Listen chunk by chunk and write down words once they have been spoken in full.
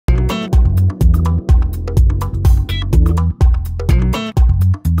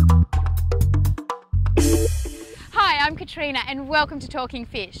Katrina and welcome to Talking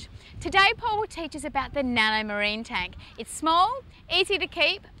Fish. Today Paul will teach us about the Nano Marine Tank. It's small, easy to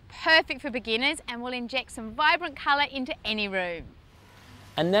keep, perfect for beginners and will inject some vibrant colour into any room.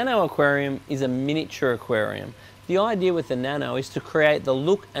 A nano aquarium is a miniature aquarium. The idea with the nano is to create the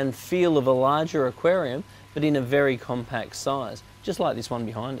look and feel of a larger aquarium but in a very compact size, just like this one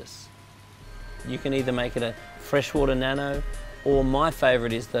behind us. You can either make it a freshwater nano, or my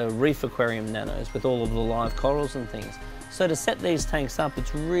favourite is the Reef aquarium nanos with all of the live corals and things. So to set these tanks up,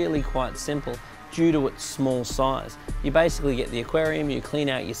 it's really quite simple due to its small size. You basically get the aquarium, you clean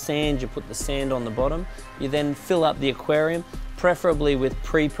out your sand, you put the sand on the bottom, you then fill up the aquarium, preferably with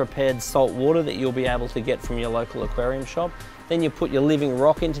pre-prepared salt water that you'll be able to get from your local aquarium shop. Then you put your living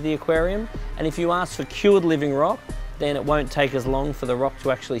rock into the aquarium, and if you ask for cured living rock, then it won't take as long for the rock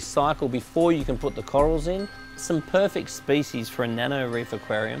to actually cycle before you can put the corals in. Some perfect species for a nano reef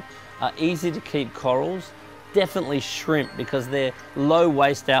aquarium are easy to keep corals, definitely shrimp because they're low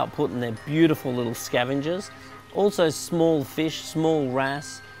waste output and they're beautiful little scavengers. Also small fish, small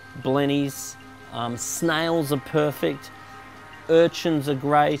wrasse, blennies, snails are perfect, urchins are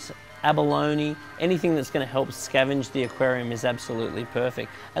great, abalone, anything that's going to help scavenge the aquarium is absolutely perfect.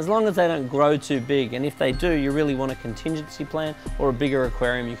 As long as they don't grow too big, and if they do, you really want a contingency plan or a bigger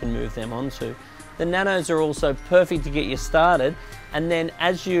aquarium you can move them onto. The nanos are also perfect to get you started, and then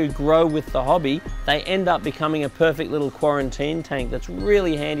as you grow with the hobby, they end up becoming a perfect little quarantine tank that's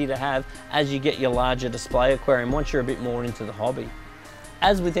really handy to have as you get your larger display aquarium once you're a bit more into the hobby.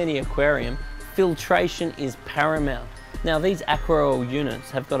 As with any aquarium, filtration is paramount. Now these Aquaroyal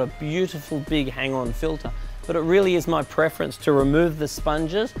units have got a beautiful big hang-on filter, but it really is my preference to remove the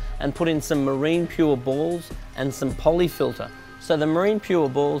sponges and put in some marine pure balls and some polyfilter. So the marine pure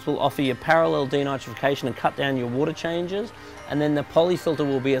balls will offer you parallel denitrification and cut down your water changes, and then the polyfilter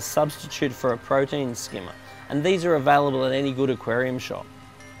will be a substitute for a protein skimmer. And these are available at any good aquarium shop.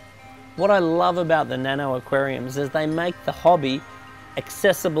 What I love about the nano aquariums is they make the hobby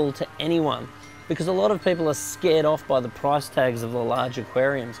accessible to anyone, because a lot of people are scared off by the price tags of the large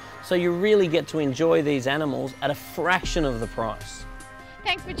aquariums. So you really get to enjoy these animals at a fraction of the price.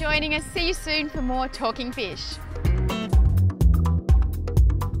 Thanks for joining us. See you soon for more Talking Fish.